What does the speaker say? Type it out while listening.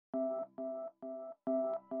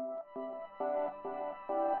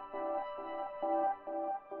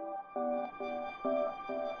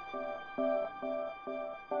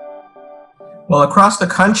Well, across the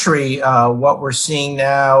country, what we're seeing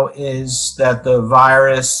now is that the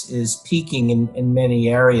virus is peaking in many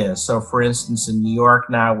areas. So, for instance, in New York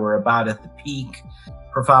now, we're about at the peak,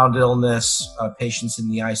 profound illness, patients in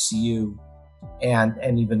the ICU,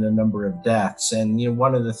 and even a number of deaths. And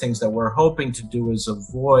one of the things that we're hoping to do is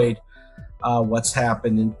avoid what's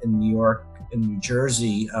happened in New York, in New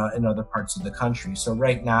Jersey, and other parts of the country. So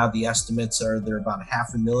right now, the estimates are there are about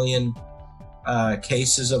 500,000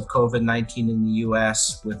 cases of COVID-19 in the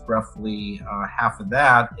U.S., with roughly half of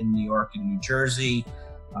that in New York and New Jersey,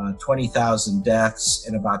 20,000 deaths,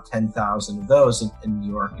 and about 10,000 of those in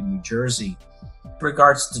New York and New Jersey. With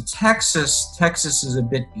regards to Texas, Texas is a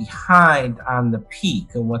bit behind on the peak,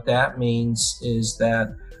 and what that means is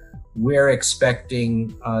that we're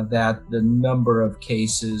expecting that the number of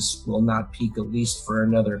cases will not peak at least for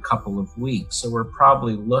another couple of weeks. So we're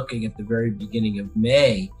probably looking at the very beginning of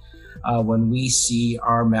May when we see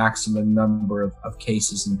our maximum number of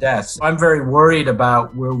cases and deaths. I'm very worried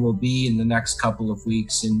about where we'll be in the next couple of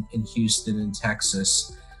weeks in Houston and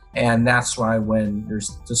Texas. And that's why when there's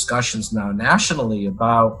discussions now nationally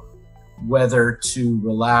about whether to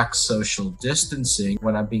relax social distancing,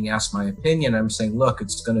 when I'm being asked my opinion, I'm saying, look,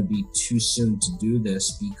 it's going to be too soon to do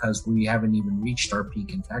this because we haven't even reached our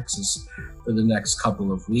peak in Texas for the next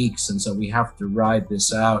couple of weeks. And so we have to ride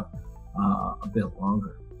this out a bit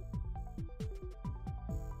longer.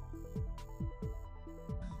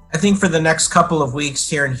 I think for the next couple of weeks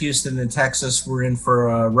here in Houston and Texas, we're in for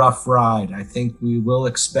a rough ride. I think we will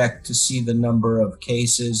expect to see the number of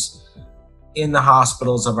cases in the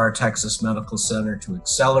hospitals of our Texas Medical Center to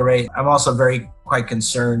accelerate. I'm also quite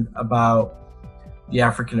concerned about the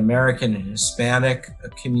African American and Hispanic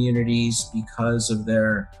communities because of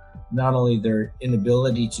not only their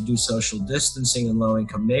inability to do social distancing in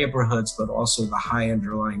low-income neighborhoods, but also the high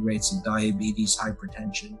underlying rates of diabetes,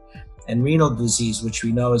 hypertension, and renal disease, which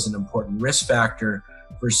we know is an important risk factor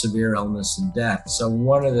for severe illness and death. So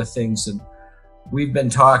one of the things that we've been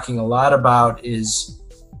talking a lot about is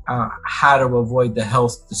how to avoid the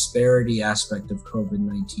health disparity aspect of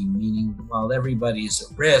COVID-19, meaning while everybody is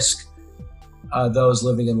at risk, those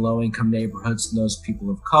living in low-income neighborhoods and those people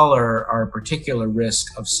of color are at particular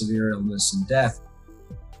risk of severe illness and death.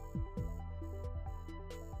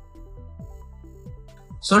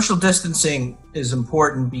 Social distancing is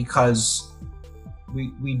important because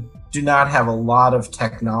we do not have a lot of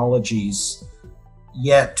technologies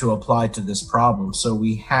yet to apply to this problem. So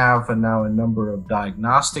we have now a number of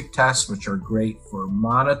diagnostic tests, which are great for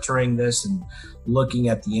monitoring this and looking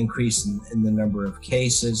at the increase in the number of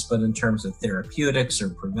cases. But in terms of therapeutics or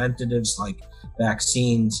preventatives like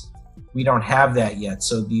vaccines, we don't have that yet.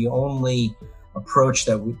 So the only approach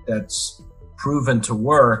that's proven to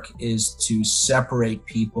work is to separate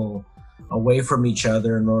people away from each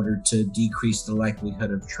other in order to decrease the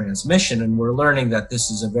likelihood of transmission. And we're learning that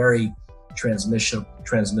this is a very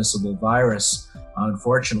transmissible virus,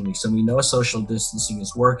 unfortunately. So we know social distancing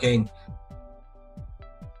is working.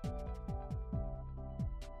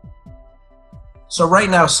 So right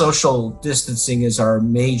now, social distancing is our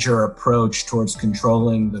major approach towards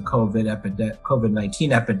controlling the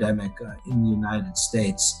COVID-19 epidemic in the United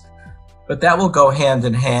States. But that will go hand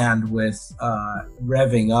in hand with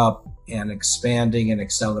revving up and expanding and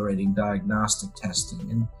accelerating diagnostic testing.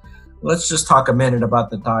 And let's just talk a minute about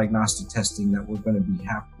the diagnostic testing that we're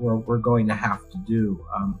going to have to do.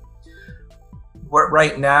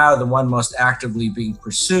 Right now, the one most actively being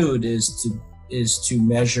pursued is to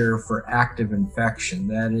measure for active infection.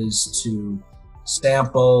 That is to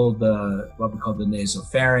sample what we call the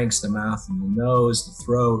nasopharynx, the mouth and the nose, the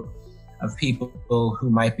throat of people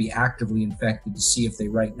who might be actively infected to see if they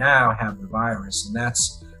right now have the virus. And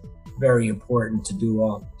that's very important to do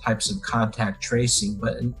all types of contact tracing.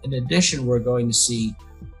 But in addition, we're going to see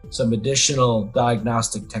some additional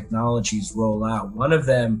diagnostic technologies roll out. One of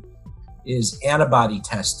them is antibody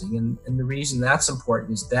testing. And the reason that's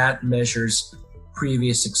important is that measures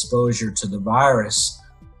previous exposure to the virus,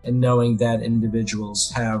 and knowing that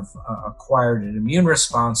individuals have acquired an immune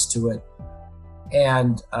response to it.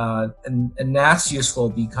 And that's useful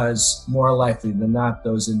because more likely than not,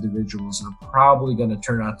 those individuals are probably going to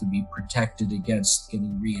turn out to be protected against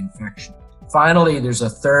getting reinfection. Finally, there's a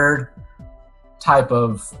third type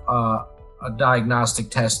of diagnostic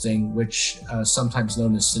testing, which sometimes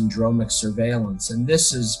known as syndromic surveillance. And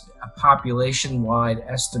this is a population-wide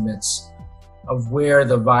estimates of where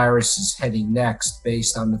the virus is heading next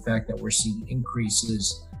based on the fact that we're seeing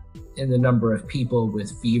increases in the number of people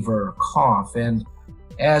with fever or cough. And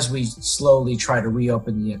as we slowly try to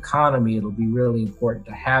reopen the economy, it'll be really important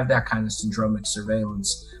to have that kind of syndromic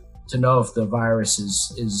surveillance to know if the virus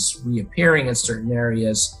is reappearing in certain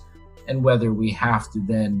areas and whether we have to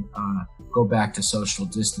then go back to social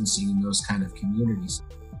distancing in those kind of communities.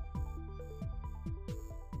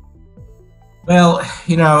 Well,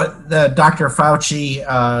 you know, Dr. Fauci,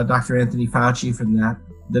 Dr. Anthony Fauci from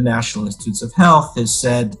the National Institutes of Health has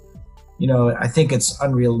said, you know, I think it's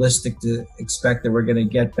unrealistic to expect that we're going to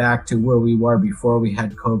get back to where we were before we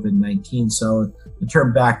had COVID-19. So the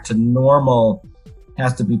term back to normal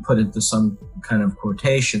has to be put into some kind of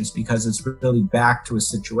quotations, because it's really back to a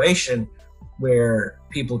situation where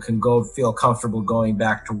people can feel comfortable going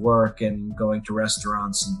back to work and going to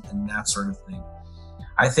restaurants and that sort of thing.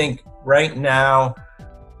 I think right now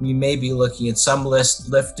we may be looking at some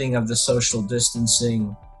lifting of the social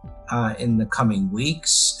distancing in the coming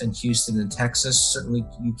weeks in Houston and Texas. Certainly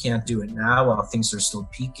you can't do it now while things are still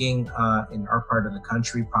peaking in our part of the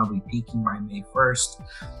country, probably peaking by May 1st.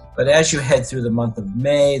 But as you head through the month of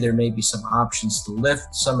May, there may be some options to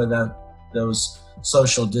lift some of those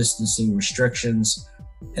social distancing restrictions.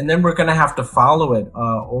 And then we're going to have to follow it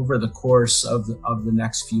over the course of the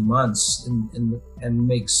next few months and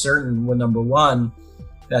make certain, well, number one,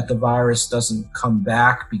 that the virus doesn't come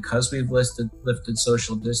back because we've lifted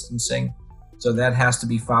social distancing. So that has to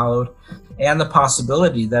be followed. And the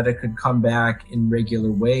possibility that it could come back in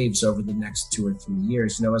regular waves over the next 2 or 3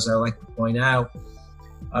 years. You know, as I like to point out,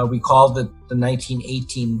 we called it the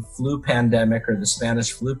 1918 flu pandemic or the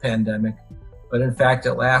Spanish flu pandemic, but in fact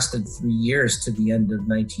it lasted 3 years to the end of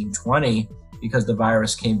 1920 because the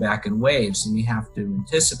virus came back in waves, and we have to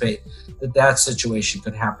anticipate that situation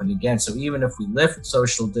could happen again. So even if we lift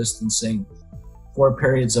social distancing for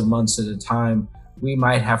periods of months at a time, we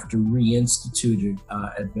might have to reinstitute it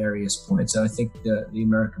at various points. And I think the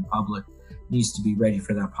American public needs to be ready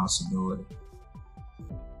for that possibility.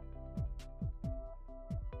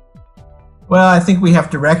 Well, I think we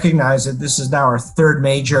have to recognize that this is now our third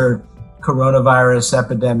major coronavirus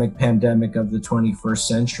epidemic, pandemic of the 21st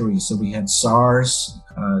century. So we had SARS,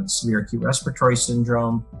 severe acute respiratory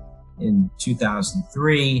syndrome, in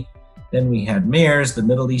 2003. Then we had MERS, the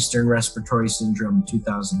Middle Eastern respiratory syndrome, in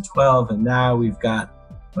 2012. And now we've got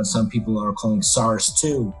what some people are calling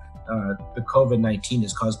SARS-2. The COVID-19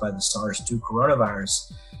 is caused by the SARS-2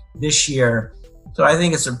 coronavirus this year. So I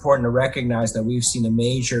think it's important to recognize that we've seen a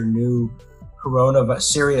major new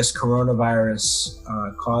serious coronavirus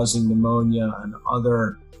causing pneumonia and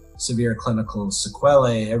other severe clinical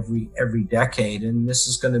sequelae every decade. And this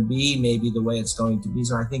is going to be maybe the way it's going to be.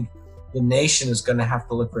 So I think the nation is going to have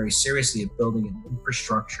to look very seriously at building an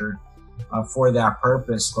infrastructure for that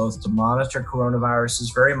purpose, both to monitor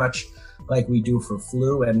coronaviruses very much like we do for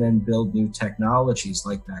flu, and then build new technologies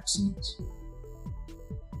like vaccines.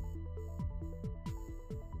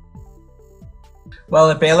 Well,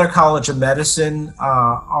 at Baylor College of Medicine,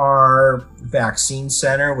 our vaccine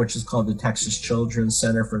center, which is called the Texas Children's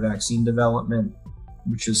Center for Vaccine Development,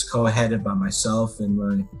 which is co-headed by myself and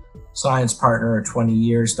my science partner of 20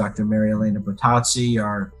 years, Dr. Mary Elena Bottazzi,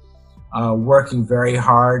 are working very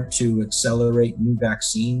hard to accelerate new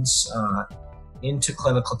vaccines into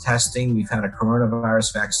clinical testing. We've had a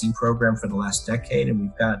coronavirus vaccine program for the last decade, and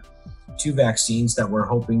we've got 2 vaccines that we're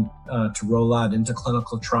hoping to roll out into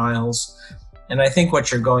clinical trials. And I think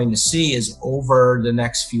what you're going to see is over the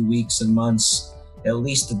next few weeks and months, at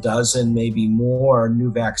least a dozen, maybe more new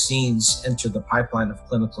vaccines enter the pipeline of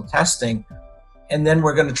clinical testing. And then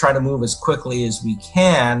we're going to try to move as quickly as we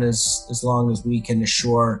can, as long as we can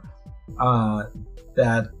assure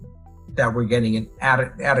that we're getting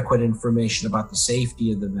adequate information about the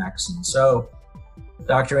safety of the vaccine. So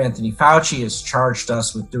Dr. Anthony Fauci has charged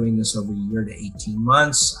us with doing this over a year to 18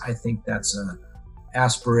 months. I think that's a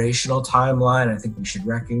aspirational timeline. I think we should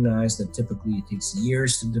recognize that typically it takes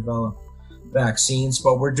years to develop vaccines,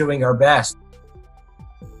 but we're doing our best.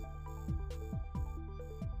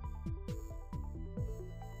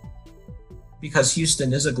 Because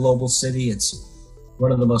Houston is a global city, it's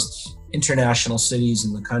one of the most international cities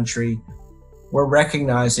in the country. We're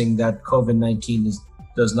recognizing that COVID-19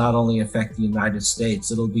 does not only affect the United States,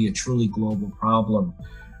 it'll be a truly global problem.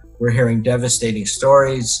 We're hearing devastating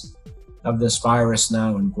stories of this virus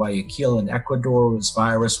now in Guayaquil in Ecuador. This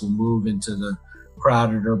virus will move into the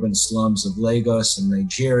crowded urban slums of Lagos in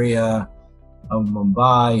Nigeria, of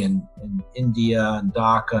Mumbai and India and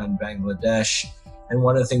Dhaka and Bangladesh. And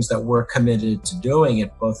one of the things that we're committed to doing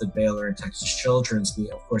at both at Baylor and Texas Children's, we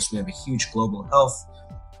have a huge global health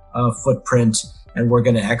footprint, and we're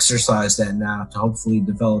going to exercise that now to hopefully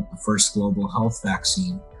develop the first global health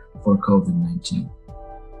vaccine for COVID-19.